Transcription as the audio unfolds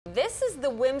This is the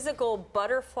Whimsical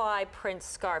butterfly print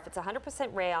scarf. It's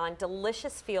 100% rayon,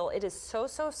 delicious feel. It is so,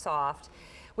 so soft.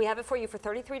 We have it for you for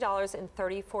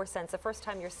 $33.34, the first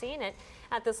time you're seeing it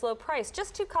at this low price.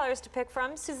 Just two colors to pick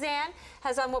from. Suzanne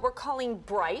has on what we're calling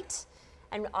bright,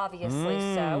 and obviously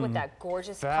so, with that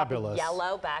gorgeous fabulous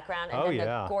yellow background, and then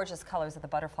the gorgeous colors of the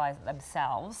butterflies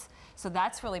themselves. So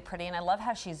that's really pretty, and I love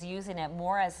how she's using it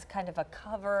more as kind of a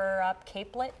cover-up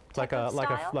capelet type of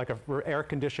style. like a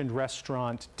air-conditioned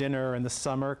restaurant dinner in the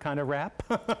summer kind of wrap.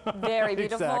 Very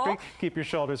beautiful. Exactly. Keep your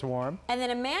shoulders warm. And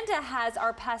then Amanda has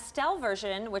our pastel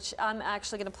version, which I'm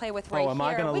actually going to play with right here. Oh, am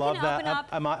I going to love that?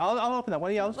 I'll open that. What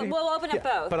do you We'll open up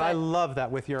both. But I love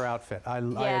that with your outfit. I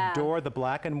adore the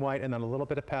black and white and then a little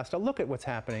bit of pastel. Look at what's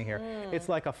happening here. It's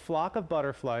like a flock of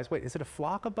butterflies. Wait, is it a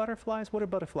flock of butterflies? What do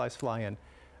butterflies fly in?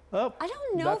 Oh, I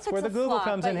don't know that's if it's where the Google flock,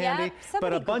 comes in handy.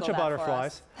 But a bunch of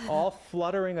butterflies all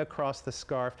fluttering across the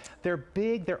scarf. They're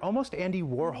big. They're almost Andy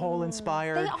Warhol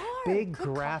inspired. They are. Big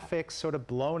graphics, sort of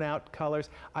blown out colors.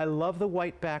 I love the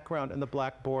white background and the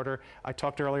black border. I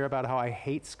talked earlier about how I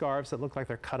hate scarves that look like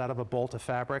they're cut out of a bolt of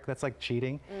fabric. That's like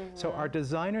cheating. So our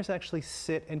designers actually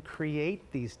sit and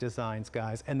create these designs,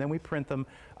 guys, and then we print them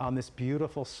on this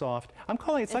beautiful soft, I'm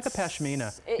calling it's like a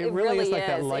pashmina. It really is like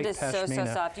that light pashmina. It is so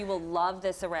soft. You will love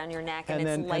this around your neck, and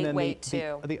it's lightweight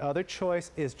too. The other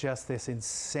choice is just this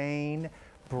insane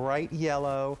bright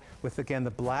yellow with, again,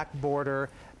 the black border,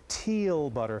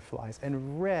 teal butterflies,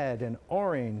 and red and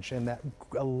orange, and that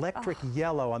electric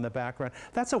yellow on the background.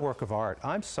 That's a work of art.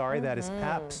 I'm sorry, that is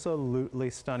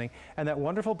absolutely stunning. And that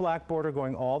wonderful black border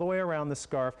going all the way around the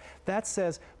scarf, that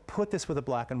says, put this with a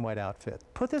black and white outfit.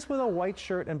 Put this with a white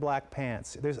shirt and black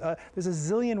pants. There's a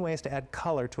zillion ways to add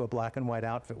color to a black and white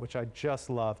outfit, which I just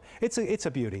love. It's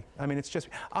a beauty. I mean, it's just,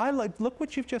 look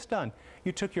what you've just done.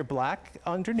 You took your black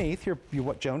underneath,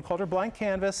 what Joan called her blank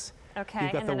canvas. Okay.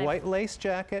 You've got the white lace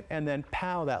jacket, and then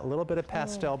pow, that little bit of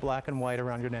pastel black and white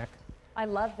around your neck. I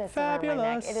love this around my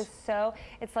neck. It is so,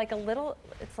 it's like a little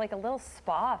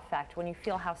spa effect when you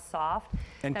feel how soft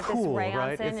and that cool, this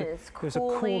rayon's right? in. It's cooling. There's a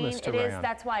coolness to rayon.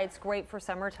 That's why it's great for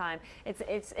summertime.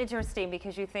 It's interesting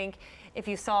because you think if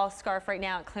you saw a scarf right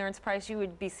now at clearance price, you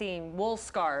would be seeing wool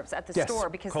scarves at the store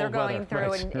because they're going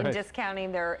through and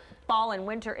discounting their fall and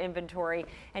winter inventory.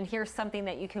 And here's something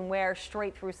that you can wear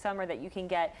straight through summer that you can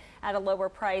get at a lower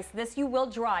price. This you will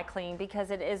dry clean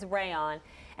because it is rayon.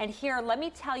 And here, let me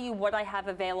tell you what I have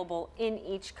available in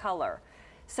each color.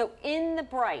 So in the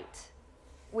bright,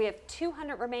 we have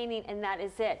 200 remaining, and that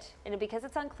is it. And because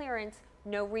it's on clearance,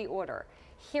 no reorder.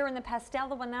 Here in the pastel,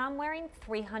 the one that I'm wearing,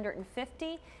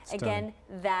 350. Again,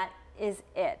 that is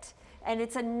it. And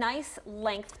it's a nice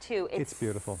length too. It's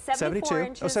beautiful. 72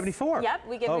 inches. Oh, 74. Yep,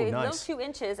 we give you those 2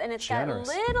 inches, and it's got a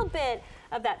little bit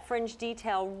of that fringe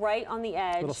detail right on the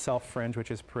edge. Little self fringe,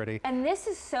 which is pretty. And this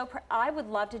is so, I would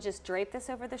love to just drape this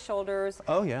over the shoulders.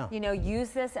 Oh yeah. You know, use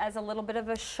this as a little bit of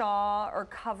a shawl or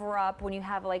cover up when you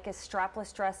have like a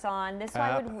strapless dress on. This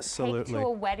I would take to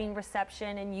a wedding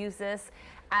reception and use this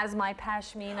as my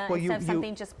pashmina instead of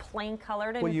something just plain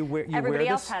colored. And everybody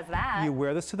else has that. You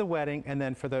wear this to the wedding, and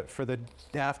then for the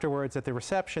afterwards at the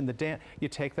reception, you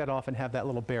take that off and have that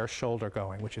little bare shoulder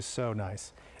going, which is so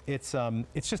nice. It's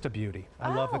just a beauty.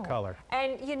 I love the color.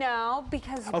 And you know,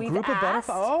 because a group of butterflies.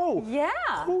 Oh, yeah.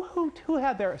 Who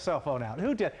had their cell phone out?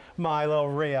 Who did? Milo,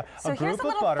 Rhea. So here's a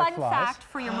little fun fact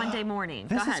for your Monday morning.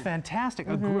 This is fantastic.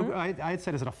 A group. I had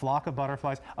said, is it a flock of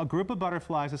butterflies? A group of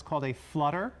butterflies is called a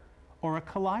flutter or a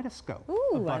kaleidoscope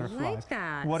of butterflies. I like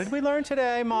that. What did we learn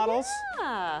today, models?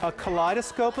 Yeah. A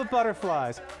kaleidoscope of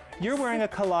butterflies. You're wearing a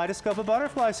kaleidoscope of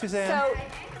butterflies, Suzanne. So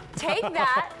take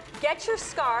that, get your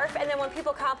scarf, and then when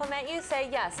people compliment you, say,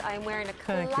 yes, I'm wearing a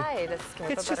kaleidoscope of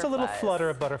butterflies. It's just a little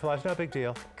flutter of butterflies, no big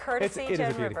deal. Courtesy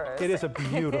Joan Rivers. It is a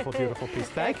beautiful, beautiful piece.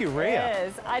 Thank you, Rhea. It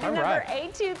is. Item number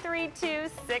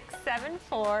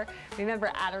 8232674.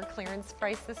 Remember, at our clearance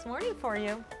price this morning for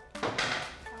you.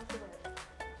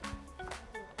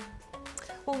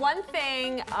 Well, one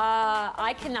thing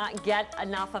I cannot get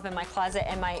enough of in my closet,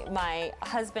 and my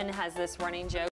husband has this running joke.